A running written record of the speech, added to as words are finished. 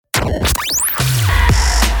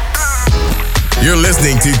You're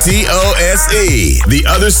listening to TOSE, The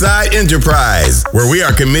Other Side Enterprise, where we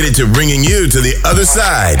are committed to bringing you to the other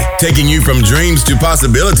side, taking you from dreams to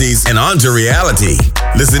possibilities and on to reality.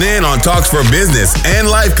 Listen in on Talks for Business and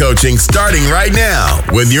Life Coaching starting right now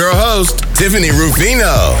with your host, Tiffany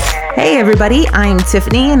Rufino. Hey everybody, I'm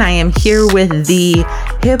Tiffany and I am here with the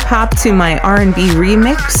Hip Hop to My R&B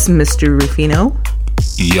remix, Mr. Rufino.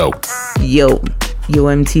 Yo,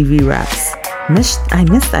 MTV Raps. I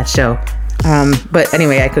missed that show. But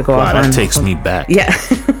anyway, I could go off on... That takes me back. Yeah.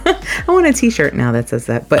 I want a t-shirt now that says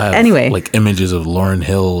that. But anyway. Like images of Lauryn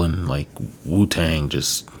Hill and like Wu-Tang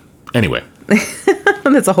anyway.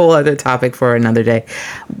 That's a whole other topic for another day.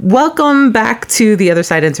 Welcome back to the Other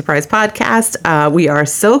Side Enterprise podcast. We are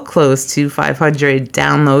so close to 500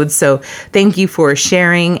 downloads. So thank you for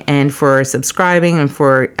sharing and for subscribing and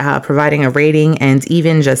for providing a rating and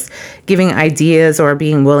even just giving ideas or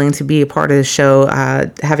being willing to be a part of the show.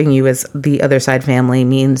 Having you as the Other Side family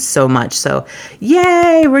means so much. So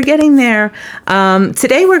yay, we're getting there.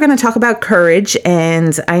 Today we're going to talk about courage.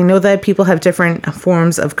 And I know that people have different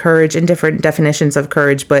forms of courage and different definitions of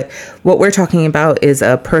courage, but what we're talking about is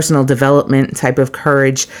a personal development type of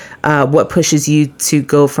courage, what pushes you to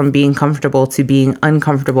go from being comfortable to being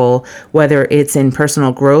uncomfortable, whether it's in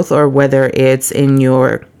personal growth or whether it's in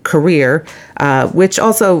your career, which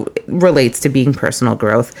also relates to being personal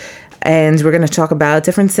growth. And we're going to talk about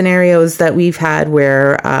different scenarios that we've had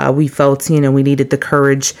where we felt, we needed the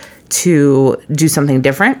courage to do something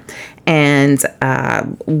different and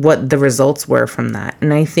what the results were from that.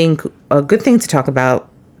 And I think a good thing to talk about,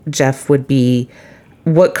 Jeff, would be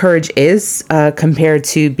what courage is compared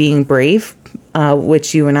to being brave,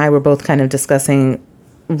 which you and I were both kind of discussing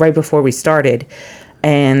right before we started.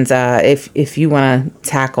 And if you want to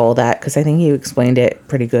tackle that, because I think you explained it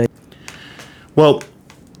pretty good. Well,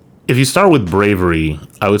 if you start with bravery,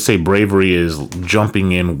 I would say bravery is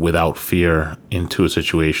jumping in without fear into a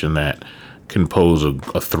situation that can pose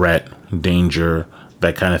a threat, danger,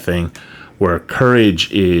 that kind of thing. Where courage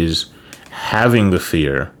is having the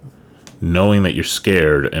fear, knowing that you're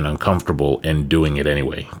scared and uncomfortable and doing it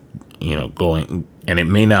anyway. Going, and it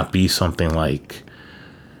may not be something like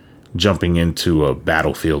jumping into a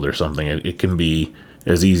battlefield or something. It can be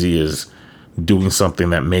as easy as doing something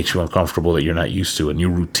that makes you uncomfortable that you're not used to, a new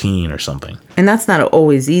routine or something. And that's not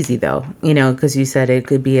always easy though, because you said it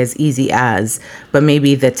could be as easy as, but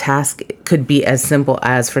maybe the task could be as simple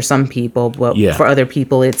as for some people, but for other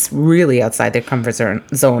people, it's really outside their comfort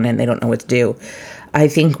zone and they don't know what to do. I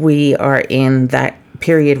think we are in that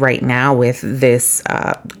period right now with this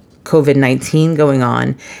COVID-19 going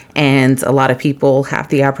on, and a lot of people have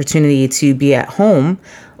the opportunity to be at home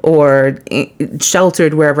or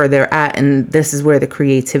sheltered wherever they're at. And this is where the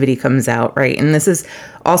creativity comes out, right? And this is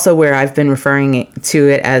also where I've been referring to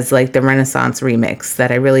it as like the Renaissance remix, that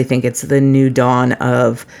I really think it's the new dawn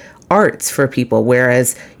of arts for people.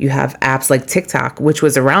 Whereas you have apps like TikTok, which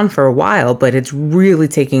was around for a while, but it's really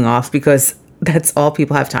taking off because that's all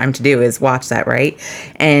people have time to do is watch that, right?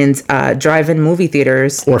 And drive-in movie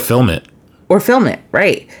theaters. Or film it,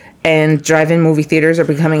 right? And drive-in movie theaters are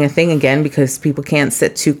becoming a thing again because people can't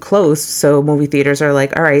sit too close. So movie theaters are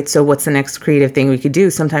like, all right, so what's the next creative thing we could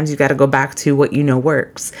do? Sometimes you got to go back to what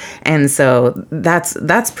works. And so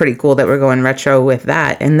that's pretty cool that we're going retro with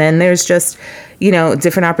that. And then there's just,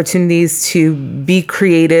 different opportunities to be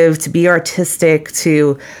creative, to be artistic,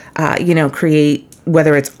 to, create,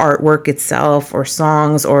 whether it's artwork itself or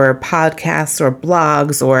songs or podcasts or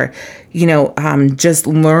blogs or, just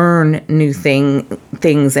learn new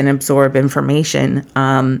things and absorb information.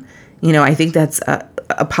 I think that's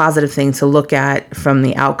a positive thing to look at from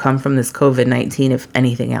the outcome from this COVID-19, if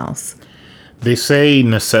anything else. They say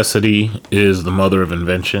necessity is the mother of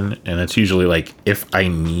invention. And it's usually like, if I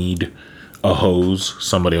need a hose,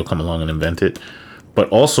 somebody will come along and invent it. But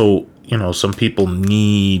also, some people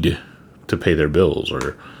need to pay their bills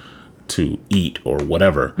or to eat or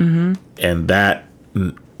whatever. Mm-hmm. And that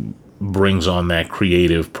brings on that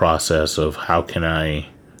creative process of how can I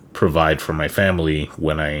provide for my family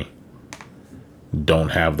when I don't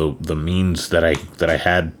have the means that I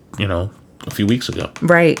had, a few weeks ago.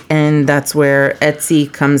 Right. And that's where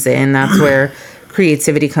Etsy comes in. That's where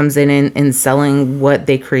creativity comes in selling what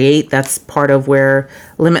they create. That's part of where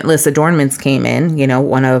Limitless Adornments came in,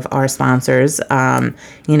 one of our sponsors,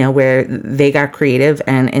 where they got creative,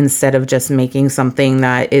 and instead of just making something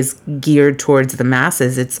that is geared towards the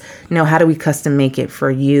masses, it's, how do we custom make it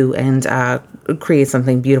for you and create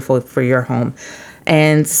something beautiful for your home?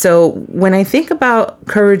 And so when I think about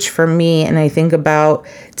courage for me, and I think about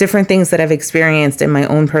different things that I've experienced in my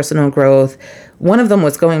own personal growth, one of them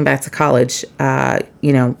was going back to college,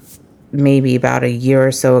 maybe about a year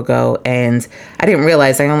or so ago, and I didn't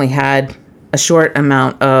realize I only had a short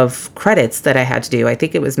amount of credits that I had to do. I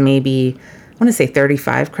think it was maybe, I want to say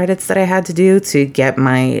 35 credits that I had to do to get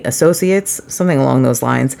my associates, something along those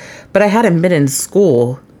lines. But I hadn't been in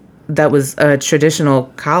school that was a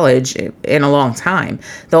traditional college in a long time.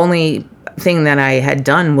 The only thing that I had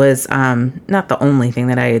done was, not the only thing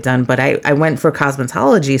that I had done, but I went for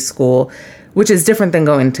cosmetology school, which is different than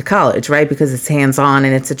going to college, right? Because it's hands-on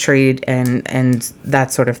and it's a trade and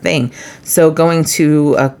that sort of thing. So going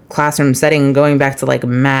to a classroom setting, going back to like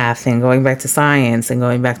math and going back to science and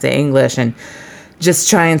going back to English and just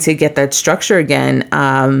trying to get that structure again,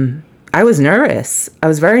 I was nervous. I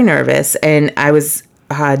was very nervous, and I was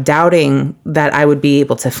doubting that I would be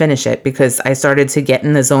able to finish it, because I started to get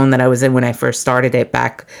in the zone that I was in when I first started it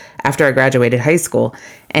back after I graduated high school.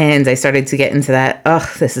 And I started to get into that,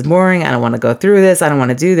 this is boring. I don't want to go through this. I don't want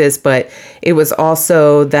to do this. But it was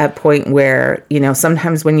also that point where,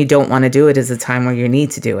 sometimes when you don't want to do it is a time where you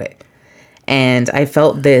need to do it. And I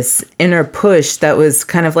felt this inner push that was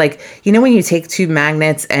kind of like, when you take two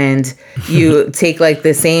magnets and you take like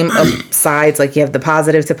the same sides, like you have the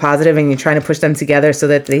positive to positive and you're trying to push them together so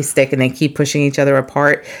that they stick and they keep pushing each other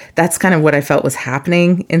apart. That's kind of what I felt was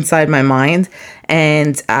happening inside my mind.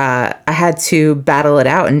 And I had to battle it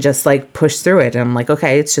out and just like push through it. And I'm like,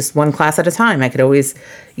 okay, it's just one class at a time. I could always,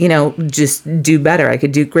 just do better. I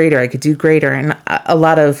could do greater. And a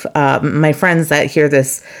lot of my friends that hear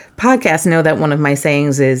this podcast know that one of my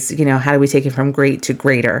sayings is, how do we take it from great to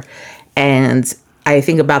greater? And I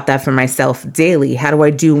think about that for myself daily. How do I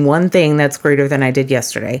do one thing that's greater than I did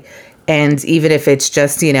yesterday? And even if it's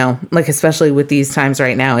just, like, especially with these times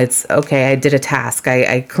right now, it's okay, I did a task,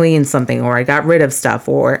 I cleaned something, or I got rid of stuff,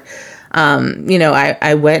 or,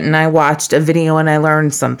 I went and I watched a video and I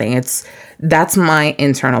learned something. That's my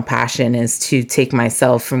internal passion, is to take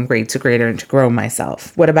myself from great to greater and to grow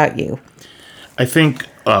myself. What about you? I think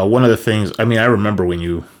one of the things, I remember when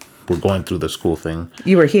you were going through the school thing.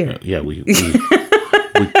 You were here. Yeah, we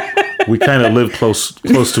kind of lived close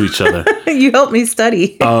to each other. You helped me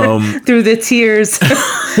study through the tears.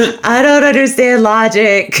 I don't understand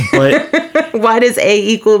logic. But why does A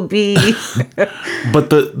equal B? But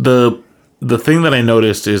the thing that I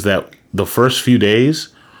noticed is that the first few days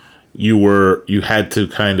you had to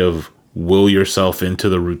kind of will yourself into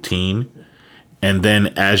the routine. And then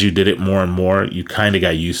as you did it more and more, you kind of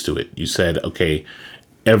got used to it. You said, okay,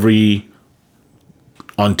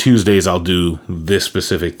 on Tuesdays, I'll do this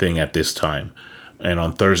specific thing at this time. And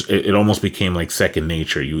on Thursday, it almost became like second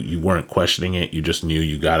nature. You weren't questioning it. You just knew.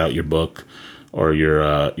 You got out your book or your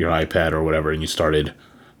iPad or whatever, and you started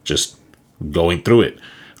just going through it.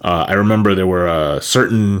 I remember there were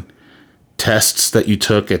certain tests that you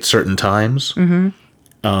took at certain times,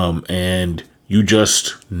 and you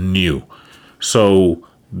just knew. So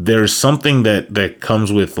there's something that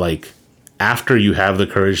comes with, like, after you have the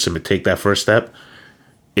courage to take that first step,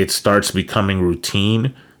 it starts becoming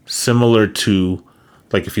routine, similar to,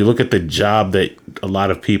 like, if you look at the job that a lot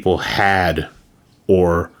of people had,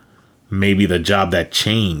 or maybe the job that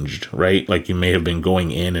changed, right? Like, you may have been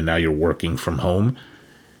going in and now you're working from home.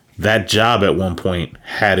 That job at one point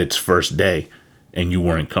had its first day and you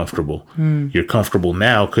weren't comfortable. You're comfortable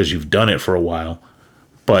now because you've done it for a while,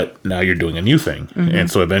 but now you're doing a new thing. And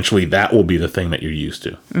so eventually that will be the thing that you're used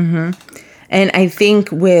to. And I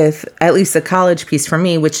think with at least the college piece for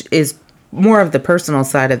me, which is more of the personal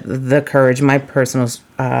side of the courage, my personal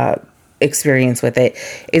experience with it,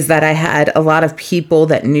 is that I had a lot of people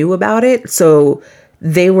that knew about it. So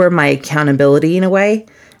they were my accountability in a way.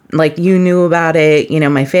 Like, you knew about it,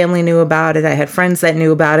 my family knew about it. I had friends that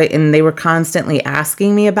knew about it, and they were constantly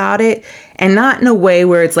asking me about it. And not in a way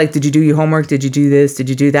where it's like, did you do your homework? Did you do this? Did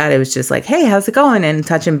you do that? It was just like, hey, how's it going? And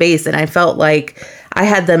touching base. And I felt like I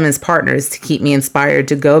had them as partners to keep me inspired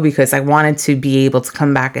to go, because I wanted to be able to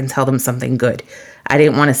come back and tell them something good. I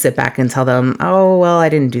didn't want to sit back and tell them, oh, well, I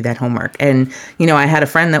didn't do that homework. And, I had a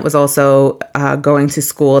friend that was also going to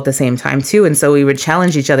school at the same time, too. And so we would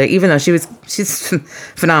challenge each other, even though she's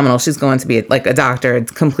phenomenal. She's going to be like a doctor.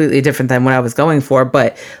 It's completely different than what I was going for.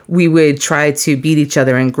 But we would try to beat each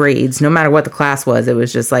other in grades, no matter what the class was. It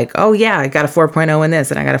was just like, oh, yeah, I got a 4.0 in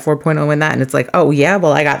this and I got a 4.0 in that. And it's like, oh, yeah,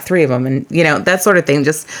 well, I got 3 of them. And, that sort of thing,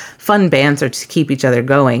 just fun banter to keep each other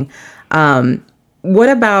going. What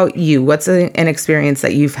about you? What's an experience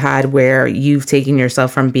that you've had where you've taken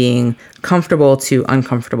yourself from being comfortable to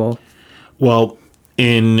uncomfortable? Well,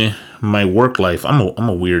 in my work life, I'm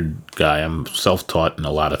a weird guy. I'm self-taught in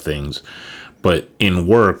a lot of things. But in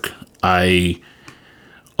work, up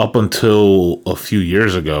until a few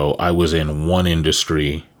years ago, I was in one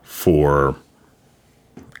industry for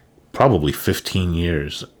probably 15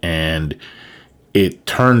 years. And it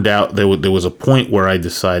turned out there was a point where I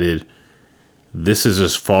decided this is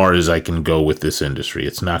as far as I can go with this industry.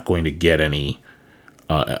 It's not going to get any,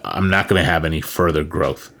 I'm not going to have any further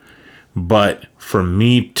growth. But for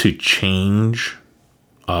me to change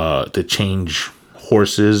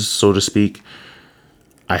horses, so to speak,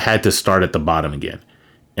 I had to start at the bottom again.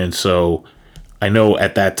 And so I know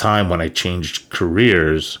at that time when I changed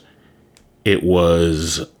careers, it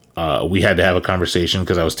was, we had to have a conversation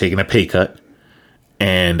because I was taking a pay cut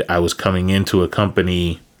and I was coming into a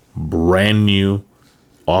company brand new,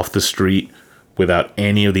 off the street, without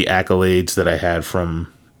any of the accolades that I had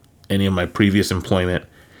from any of my previous employment.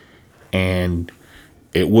 And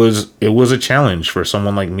it was a challenge for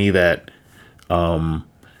someone like me that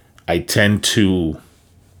I tend to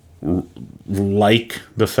like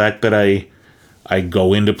the fact that I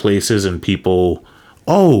go into places and people,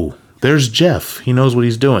 oh, there's Jeff. He knows what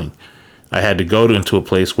he's doing. I had to go into a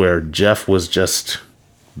place where Jeff was just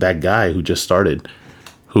that guy who just started.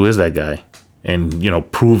 Who is that guy?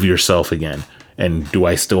 And, prove yourself again. And do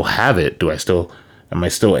I still have it? Am I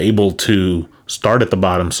still able to start at the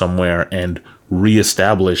bottom somewhere and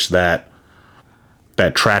reestablish that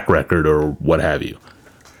track record or what have you?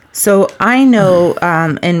 So I know,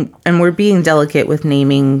 and we're being delicate with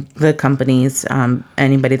naming the companies.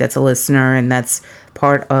 Anybody that's a listener and that's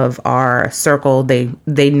part of our circle,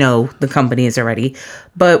 they know the companies already.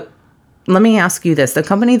 But let me ask you this. The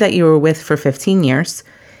company that you were with for 15 years,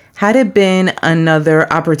 had it been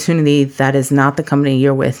another opportunity that is not the company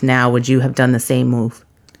you're with now, would you have done the same move?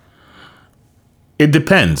 It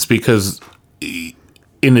depends, because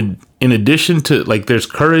in addition to, there's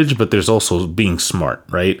courage, but there's also being smart,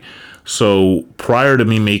 right? So prior to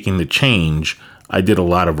me making the change, I did a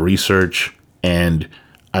lot of research and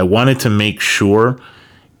I wanted to make sure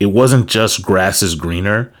it wasn't just grass is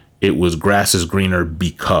greener. It was grass is greener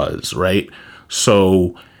because, right?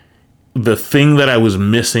 So the thing that I was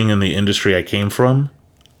missing in the industry I came from,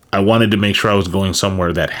 I wanted to make sure I was going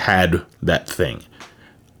somewhere that had that thing.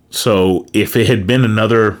 So if it had been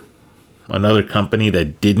another company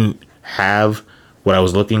that didn't have what I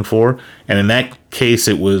was looking for, and in that case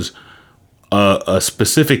it was a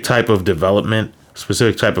specific type of development,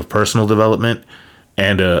 specific type of personal development,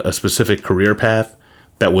 and a specific career path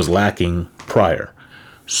that was lacking prior.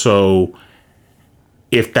 So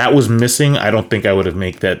if that was missing, I don't think I would have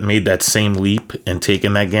made that same leap and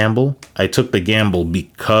taken that gamble. I took the gamble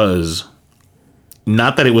because,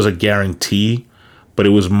 not that it was a guarantee, but it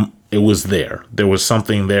was there. There was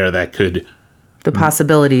something there that could... The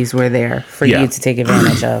possibilities were there for you to take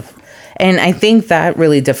advantage of. And I think that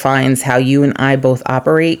really defines how you and I both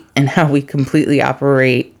operate and how we completely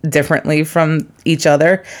operate differently from each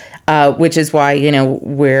other, which is why,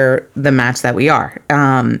 we're the match that we are.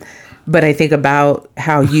 But I think about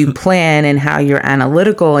how you plan and how you're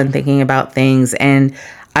analytical and thinking about things, and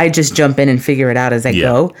I just jump in and figure it out as I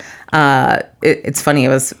go. It's funny. I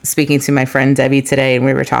was speaking to my friend Debbie today, and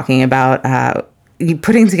we were talking about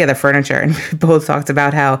putting together furniture, and we both talked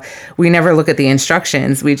about how we never look at the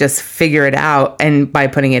instructions. We just figure it out and by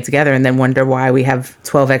putting it together, and then wonder why we have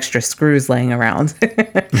 12 extra screws laying around.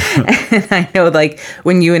 And I know,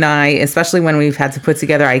 when you and I, especially when we've had to put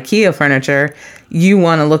together IKEA furniture, you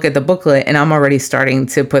want to look at the booklet, and I'm already starting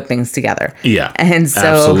to put things together. Yeah. And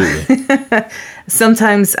so absolutely.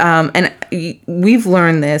 Sometimes, and we've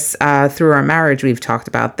learned this through our marriage. We've talked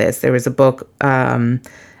about this. There was a book,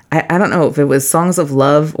 I don't know if it was Songs of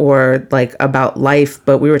Love or about life,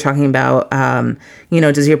 but we were talking about,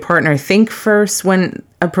 does your partner think first when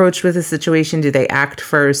approached with a situation? Do they act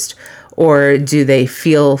first, or do they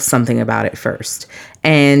feel something about it first?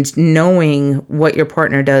 And knowing what your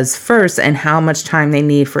partner does first and how much time they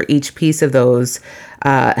need for each piece of those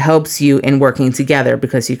helps you in working together,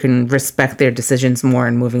 because you can respect their decisions more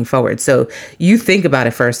and moving forward. So you think about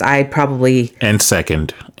it first. I probably... And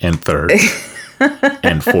second and third.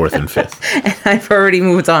 And fourth and fifth. And I've already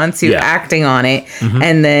moved on to acting on it,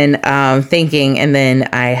 and then thinking, and then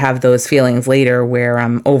I have those feelings later where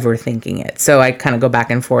I'm overthinking it. So I kind of go back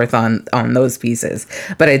and forth on those pieces.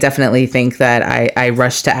 But I definitely think that I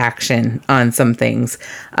rush to action on some things.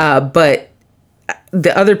 But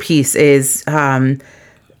the other piece is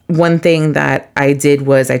one thing that I did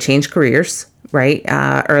was I changed careers, right?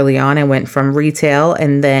 Early on, I went from retail,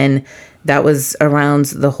 and then that was around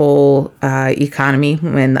the whole economy,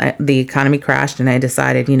 when the economy crashed, and I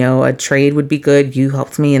decided, a trade would be good. You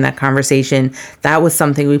helped me in that conversation. That was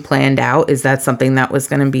something we planned out. Is that something that was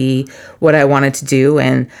going to be what I wanted to do?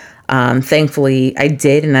 And thankfully I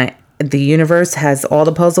did. And the universe has all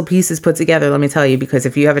the puzzle pieces put together, let me tell you, because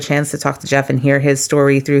if you have a chance to talk to Jeff and hear his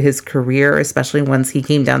story through his career, especially once he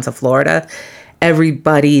came down to Florida,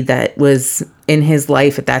 everybody that was in his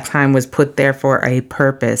life at that time was put there for a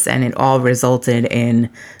purpose, and it all resulted in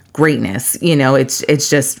greatness. You know, it's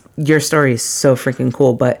just, your story is so freaking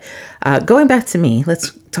cool. But going back to me,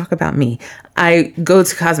 let's talk about me. I go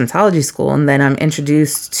to cosmetology school, and then I'm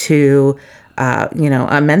introduced to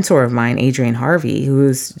a mentor of mine, Adrienne Harvey,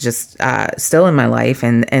 who's just still in my life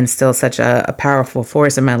and still such a powerful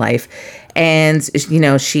force in my life. And,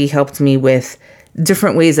 she helped me with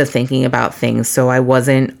different ways of thinking about things, so I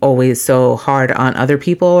wasn't always so hard on other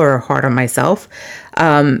people or hard on myself.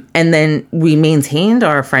 And then we maintained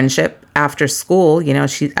our friendship after school.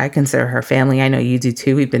 I consider her family. I know you do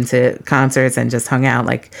too. We've been to concerts and just hung out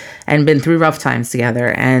and been through rough times together.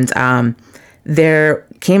 And there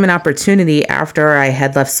came an opportunity after I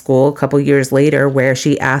had left school a couple years later where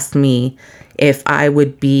she asked me if I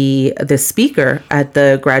would be the speaker at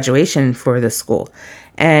the graduation for the school.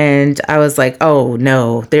 And I was like, oh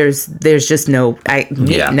no, there's just no,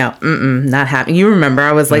 not happening. You remember,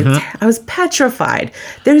 I was like, I was petrified.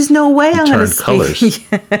 There's no way I'm going to speak.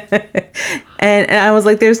 And I was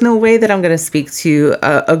like, there's no way that I'm going to speak to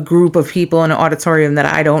a group of people in an auditorium that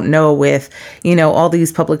I don't know with, all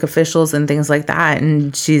these public officials and things like that.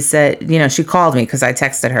 And she said, she called me because I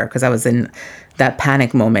texted her because I was in that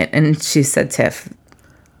panic moment. And she said, Tiff,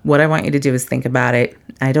 what I want you to do is think about it.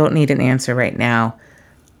 I don't need an answer right now.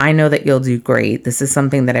 I know that you'll do great. This is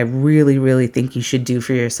something that I really, really think you should do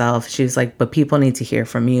for yourself. She was like, but people need to hear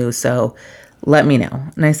from you. So let me know.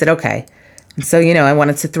 And I said, okay. And so, I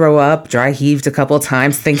wanted to throw up, dry heaved a couple of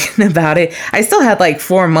times thinking about it. I still had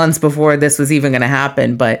 4 months before this was even going to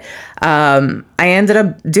happen. But I ended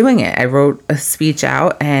up doing it. I wrote a speech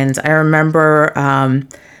out, and I remember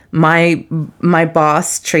my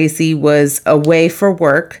boss, Tracy, was away for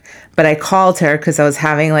work, but I called her because I was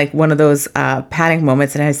having one of those panic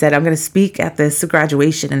moments, and I said, I'm going to speak at this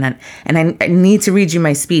graduation, and I need to read you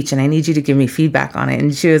my speech, and I need you to give me feedback on it.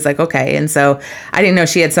 And she was like, okay. And so I didn't know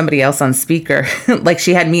she had somebody else on speaker.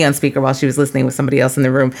 She had me on speaker while she was listening with somebody else in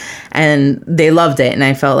the room, and they loved it. And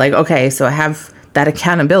I felt like, okay, so I have that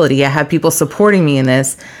accountability. I have people supporting me in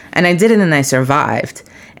this, and I did it, and I survived.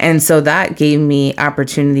 And so that gave me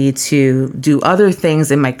opportunity to do other things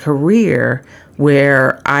in my career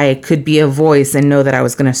where I could be a voice and know that I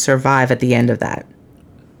was going to survive at the end of that.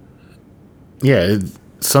 Yeah.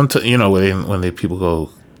 Sometimes, when people go,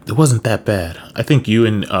 it wasn't that bad. I think you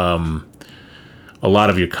and a lot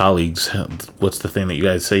of your colleagues, what's the thing that you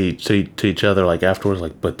guys say to each other afterwards?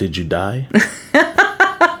 But did you die?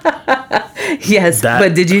 Yes,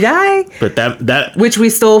 but did you die? But that which we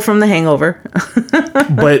stole from The Hangover.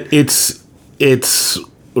 But it's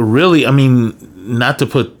really, not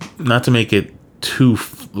to make it too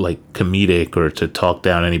comedic or to talk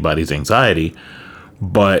down anybody's anxiety,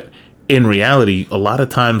 but in reality, a lot of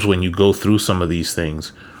times when you go through some of these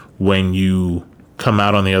things, when you come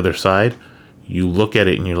out on the other side, you look at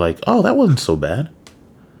it and you're like, oh, that wasn't so bad.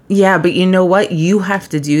 Yeah, but you know what? You have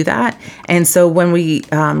to do that. And so when we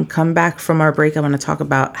come back from our break, I want to talk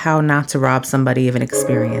about how not to rob somebody of an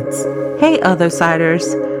experience. Hey,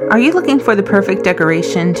 Othersiders. Are you looking for the perfect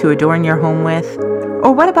decoration to adorn your home with?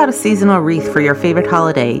 Or what about a seasonal wreath for your favorite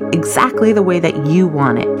holiday, exactly the way that you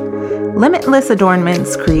want it? Limitless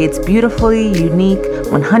Adornments creates beautifully unique,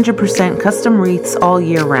 100% custom wreaths all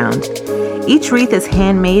year round. Each wreath is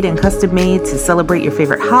handmade and custom made to celebrate your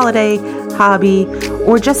favorite holiday, hobby,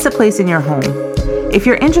 or just a place in your home. If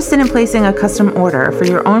you're interested in placing a custom order for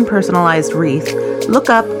your own personalized wreath, look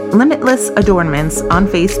up Limitless Adornments on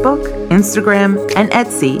Facebook, Instagram, and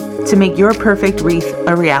Etsy to make your perfect wreath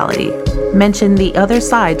a reality. Mention The Other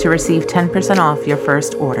Side to receive 10% off your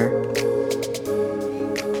first order.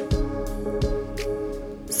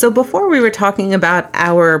 So before we were talking about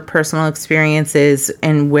our personal experiences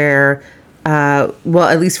and where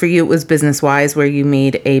at least for you, it was business-wise, where you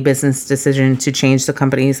made a business decision to change the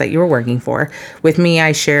companies that you were working for. With me,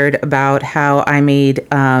 I shared about how I made,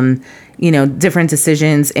 different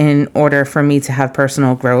decisions in order for me to have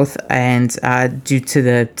personal growth, and due to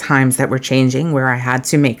the times that were changing, where I had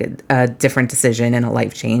to make a different decision and a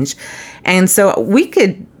life change. And so we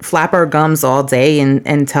could flap our gums all day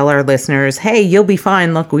and tell our listeners, hey, you'll be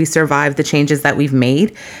fine. Look, we survived the changes that we've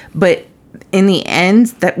made. But in the end,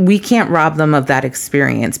 that we can't rob them of that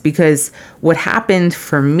experience, because what happened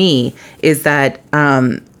for me is that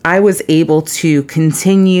I was able to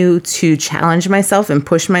continue to challenge myself and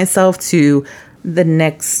push myself to the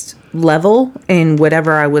next level in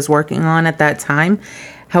whatever I was working on at that time.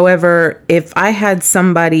 However, if I had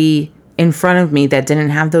somebody in front of me that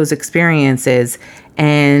didn't have those experiences,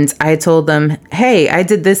 and I told them, hey, I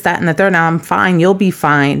did this, that, and the third, now I'm fine, you'll be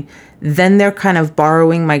fine, then they're kind of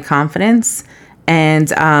borrowing my confidence and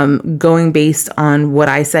going based on what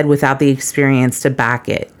I said without the experience to back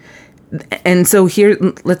it. And so here,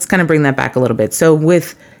 let's kind of bring that back a little bit. So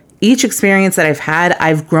with each experience that I've had,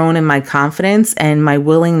 I've grown in my confidence and my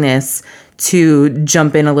willingness to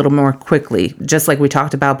jump in a little more quickly, just like we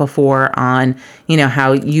talked about before on,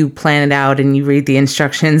 how you plan it out and you read the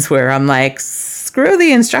instructions, where I'm like, screw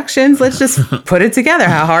the instructions, let's just put it together.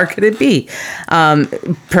 How hard could it be?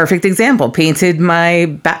 Perfect example, painted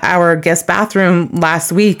our guest bathroom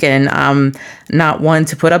last week, and not one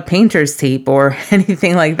to put up painter's tape or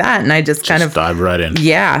anything like that. And I just kind of dive right in.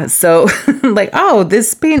 Yeah. So like, oh,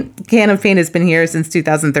 this can of paint has been here since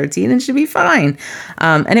 2013 and should be fine.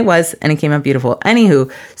 And it was, and it came out beautiful.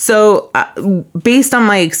 Anywho, so based on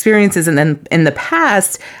my experiences and then in the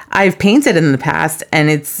past, I've painted in the past, and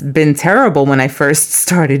it's been terrible when I first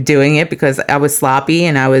started doing it because I was sloppy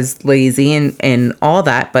and I was lazy and all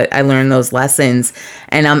that. But I learned those lessons,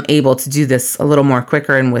 and I'm able to do this a little more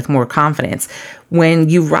quicker and with more confidence. When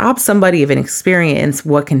you rob somebody of an experience,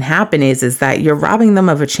 what can happen is that you're robbing them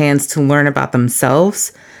of a chance to learn about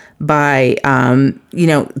themselves by,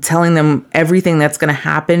 telling them everything that's going to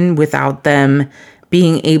happen without them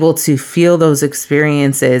being able to feel those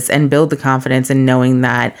experiences and build the confidence and knowing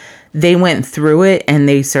that they went through it and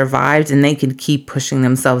they survived and they could keep pushing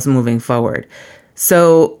themselves moving forward.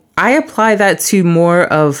 So I apply that to more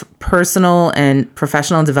of personal and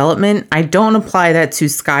professional development. I don't apply that to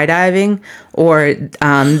skydiving or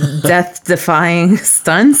death-defying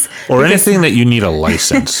stunts. Or anything that you need a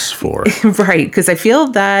license for. Right, because I feel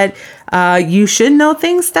that you should know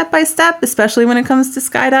things step by step, especially when it comes to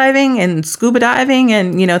skydiving and scuba diving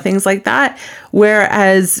and, things like that.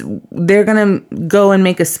 Whereas they're going to go and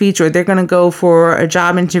make a speech, or they're going to go for a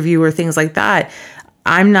job interview or things like that.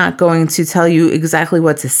 I'm not going to tell you exactly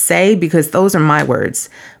what to say because those are my words,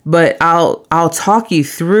 but I'll talk you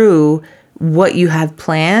through what you have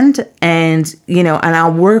planned, and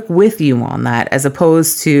I'll work with you on that, as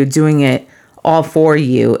opposed to doing it all for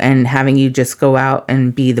you and having you just go out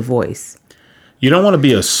and be the voice. You don't want to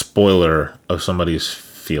be a spoiler of somebody's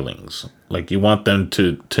feelings. Like, you want them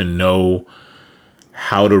to know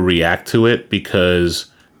how to react to it, because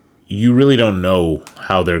you really don't know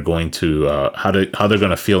how they're going to how they're going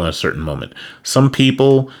to feel in a certain moment. Some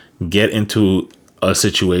people get into a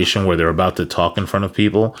situation where they're about to talk in front of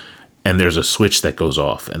people, and there's a switch that goes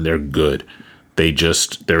off, and they're good.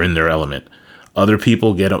 They're in their element. Other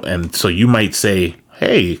people get up, and so you might say,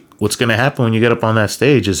 "Hey, what's going to happen when you get up on that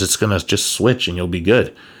stage is it's going to just switch, and you'll be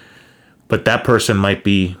good." But that person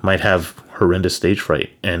might have horrendous stage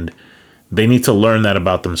fright, and they need to learn that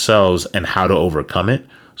about themselves and how to overcome it.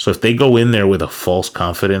 So if they go in there with a false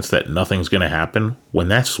confidence that nothing's going to happen, when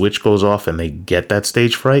that switch goes off and they get that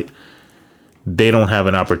stage fright, they don't have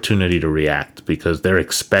an opportunity to react because they're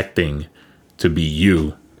expecting to be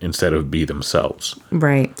you instead of be themselves.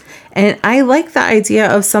 Right. And I like the idea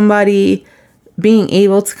of somebody being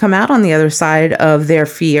able to come out on the other side of their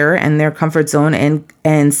fear and their comfort zone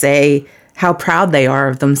and say how proud they are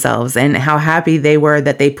of themselves and how happy they were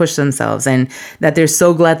that they pushed themselves and that they're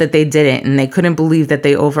so glad that they didn't, and they couldn't believe that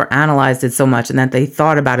they overanalyzed it so much and that they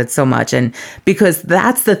thought about it so much. And because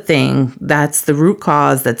that's the thing, that's the root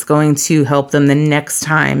cause that's going to help them the next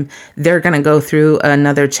time they're going to go through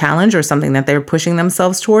another challenge or something that they're pushing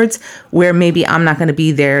themselves towards, where maybe I'm not going to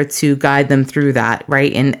be there to guide them through that,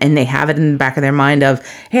 right? And they have it in the back of their mind of,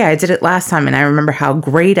 hey, I did it last time and I remember how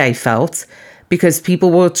great I felt. Because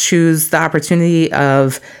people will choose the opportunity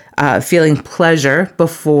of feeling pleasure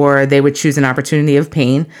before they would choose an opportunity of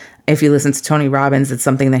pain. If you listen to Tony Robbins, it's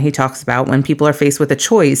something that he talks about. When people are faced with a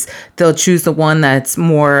choice, they'll choose the one that's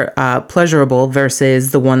more pleasurable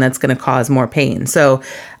versus the one that's going to cause more pain. So,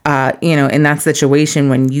 in that situation,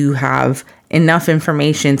 when you have enough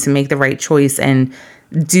information to make the right choice and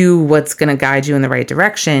do what's going to guide you in the right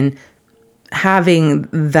direction, having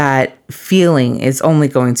that feeling is only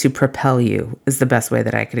going to propel you, is the best way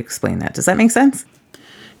that I could explain that. Does that make sense?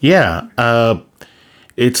 Yeah.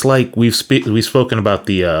 It's like we've spoken about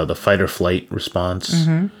the fight or flight response,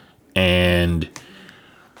 mm-hmm. and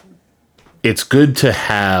it's good to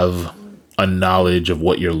have a knowledge of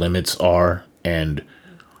what your limits are and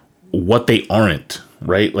what they aren't,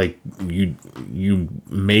 right? Like you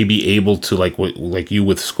may be able to, like you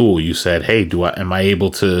with school, you said, hey, am I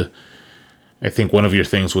able to, I think one of your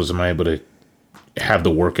things was, am I able to have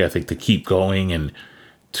the work ethic to keep going and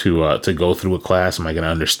to go through a class? Am I going to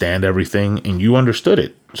understand everything? And you understood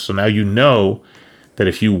it. So now you know that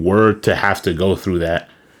if you were to have to go through that,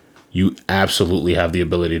 you absolutely have the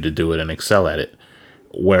ability to do it and excel at it.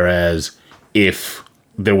 Whereas if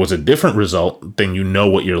there was a different result, then you know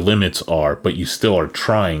what your limits are, but you still are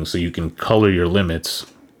trying, so you can color your limits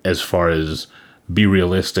as far as be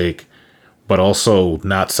realistic, but also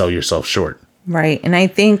not sell yourself short. Right. And I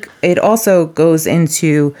think it also goes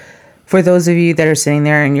into, for those of you that are sitting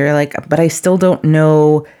there and you're like, but I still don't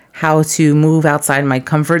know how to move outside my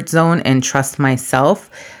comfort zone and trust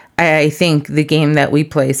myself. I think the game that we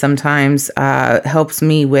play sometimes helps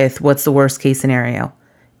me with what's the worst case scenario.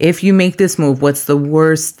 If you make this move, what's the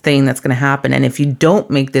worst thing that's going to happen? And if you don't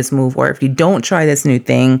make this move, or if you don't try this new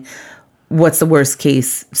thing, what's the worst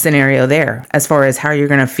case scenario there as far as how you're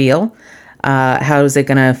going to feel? How is it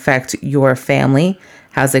going to affect your family?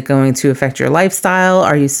 How's it going to affect your lifestyle?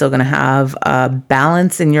 Are you still going to have a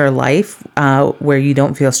balance in your life where you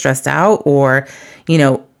don't feel stressed out? Or,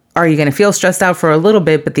 are you going to feel stressed out for a little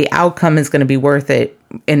bit, but the outcome is going to be worth it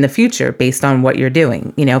in the future based on what you're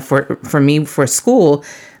doing? For me, for school,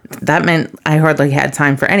 that meant I hardly had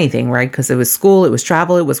time for anything, right? Because it was school, it was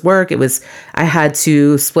travel, it was work, I had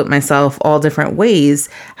to split myself all different ways.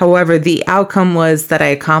 However, the outcome was that I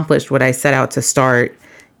accomplished what I set out to start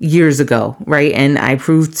years ago, right? And I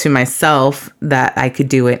proved to myself that I could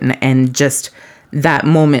do it. And just that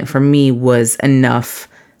moment for me was enough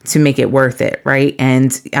to make it worth it, right?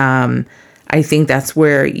 And I think that's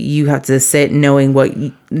where you have to sit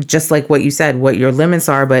knowing just like what you said, what your limits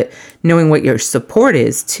are, but knowing what your support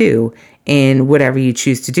is too in whatever you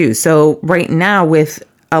choose to do. So right now, with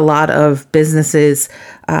a lot of businesses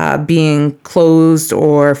being closed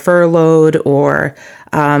or furloughed or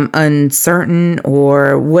uncertain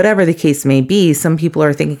or whatever the case may be, some people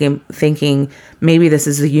are thinking maybe this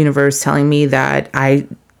is the universe telling me that I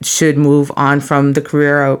should move on from the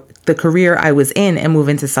career I was in and move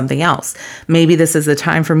into something else. Maybe this is the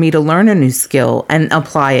time for me to learn a new skill and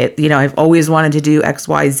apply it. I've always wanted to do X,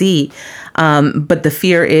 Y, Z. But the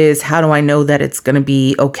fear is, how do I know that it's going to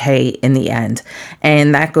be okay in the end?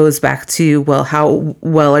 And that goes back to, well, how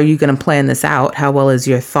well are you going to plan this out? How well is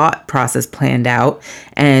your thought process planned out?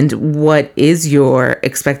 And what is your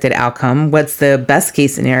expected outcome? What's the best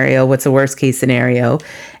case scenario? What's the worst case scenario?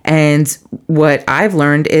 And what I've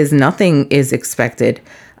learned is nothing is expected.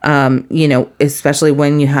 Especially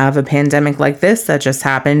when you have a pandemic like this that just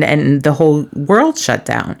happened and the whole world shut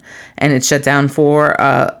down, and it's shut down for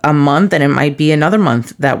a month, and it might be another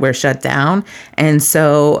month that we're shut down. And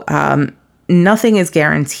so nothing is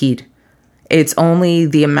guaranteed. It's only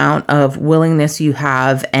the amount of willingness you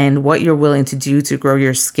have and what you're willing to do to grow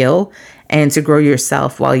your skill and to grow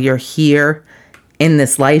yourself while you're here in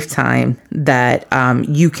this lifetime that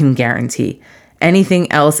you can guarantee.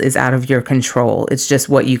 Anything else is out of your control. It's just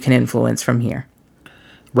what you can influence from here.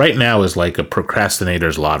 Right now is like a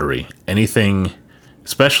procrastinator's lottery. Anything,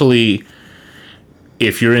 especially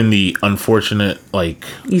if you're in the unfortunate,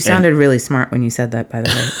 You sounded really smart when you said that, by the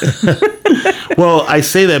way. Well, I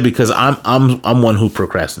say that because I'm one who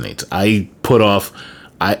procrastinates. I put off.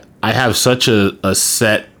 I have such a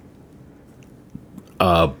set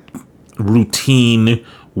routine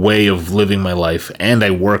way of living my life, and I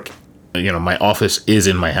work. My office is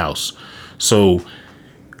in my house. So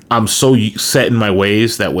I'm so set in my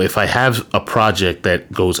ways that way, if I have a project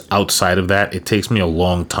that goes outside of that, it takes me a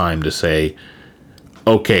long time to say,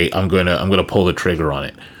 okay, I'm gonna pull the trigger on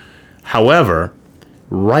it. However,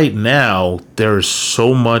 right now, there's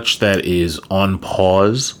so much that is on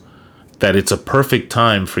pause that it's a perfect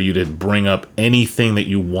time for you to bring up anything that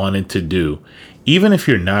you wanted to do. Even if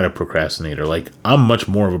you're not a procrastinator, I'm much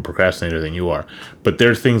more of a procrastinator than you are, but there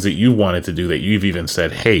are things that you wanted to do that you've even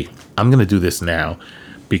said, hey, I'm going to do this now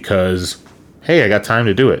because, hey, I got time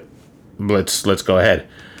to do it. Let's go ahead.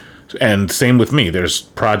 And same with me. There's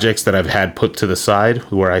projects that I've had put to the side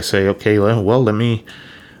where I say, okay, well, let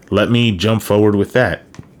me jump forward with that.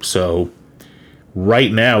 So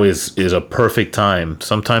right now is a perfect time.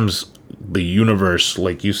 Sometimes the universe,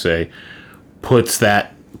 like you say,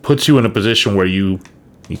 puts you in a position where you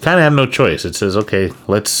kind of have no choice. It says, okay,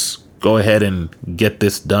 let's go ahead and get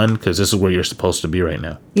this done because this is where you're supposed to be right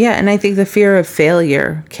now. Yeah, and I think the fear of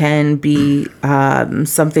failure can be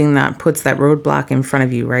something that puts that roadblock in front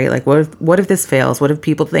of you, right? What if this fails? What if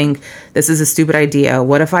people think this is a stupid idea?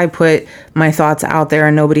 What if I put my thoughts out there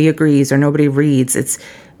and nobody agrees or nobody reads? It's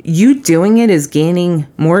you doing it is gaining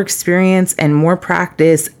more experience and more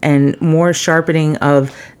practice and more sharpening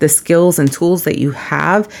of the skills and tools that you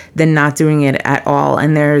have than not doing it at all.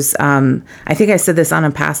 And there's, I think I said this on a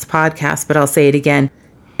past podcast, but I'll say it again.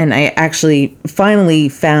 And I actually finally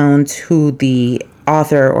found who the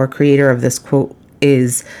author or creator of this quote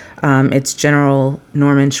is it's General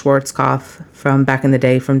Norman Schwarzkopf from back in the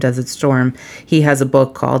day from Desert Storm. He has a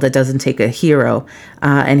book called It Doesn't Take a Hero,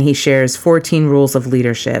 and he shares 14 rules of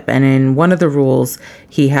leadership. And in one of the rules,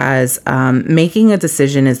 he has making a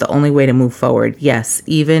decision is the only way to move forward. Yes,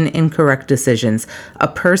 even incorrect decisions. A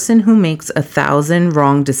person who makes 1,000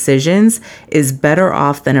 wrong decisions is better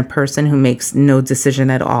off than a person who makes no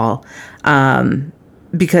decision at all.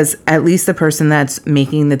 Because at least the person that's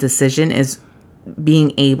making the decision is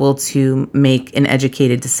being able to make an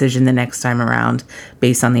educated decision the next time around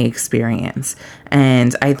based on the experience.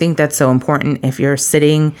 And I think that's so important. If you're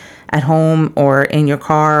sitting at home or in your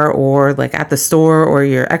car or like at the store or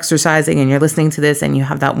you're exercising and you're listening to this and you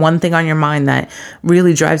have that one thing on your mind that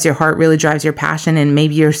really drives your heart, really drives your passion, and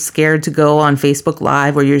maybe you're scared to go on Facebook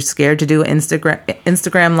Live or you're scared to do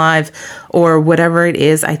Instagram Live or whatever it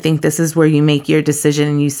is, I think this is where you make your decision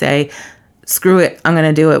and you say, screw it, I'm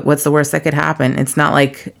going to do it. What's the worst that could happen? It's not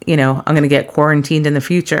like, I'm going to get quarantined in the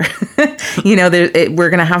future. We're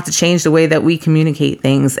going to have to change the way that we communicate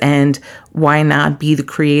things. And why not be the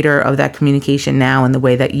creator of that communication now in the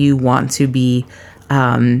way that you want to be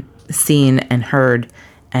seen and heard?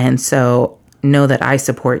 And so know that I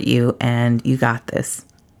support you and you got this.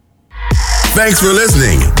 Thanks for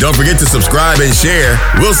listening. Don't forget to subscribe and share.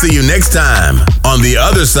 We'll see you next time on The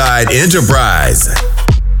Other Side Enterprise.